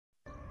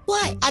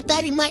What? I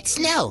thought it might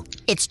snow.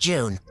 It's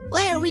June.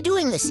 Why are we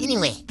doing this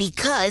anyway?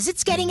 Because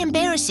it's getting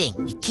embarrassing.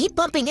 We keep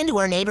bumping into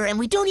our neighbor and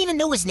we don't even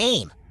know his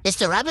name.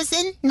 Mr.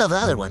 Robinson? No, the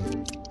other one.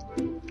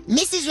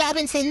 Mrs.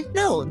 Robinson?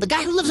 No, the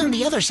guy who lives on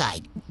the other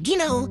side. You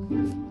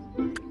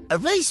know, a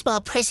really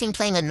small person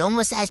playing a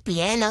normal-sized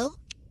piano?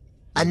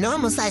 A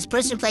normal-sized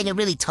person playing a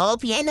really tall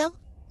piano?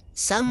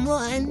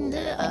 Someone,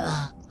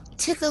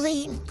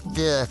 tickling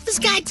the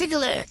sky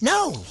tickler.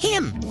 No,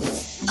 him.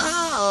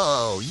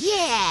 Oh,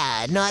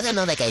 yeah. No, I don't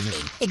know that guy's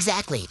name.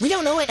 Exactly. We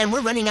don't know it, and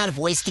we're running out of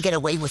ways to get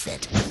away with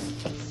it.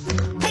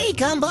 Hey,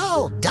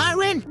 Gumbo.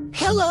 Darwin.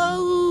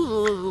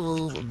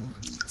 Hello.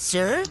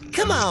 Sir,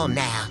 come on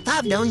now.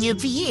 I've known you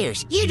for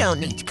years. You don't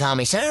need to call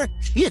me sir.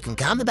 You can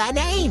call me by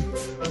name.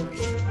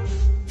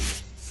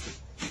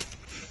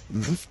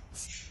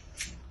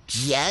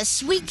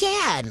 Yes, we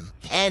can.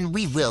 And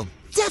we will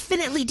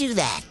definitely do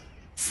that.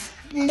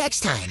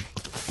 Next time.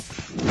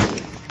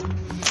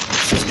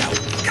 No,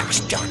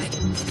 gosh darn it.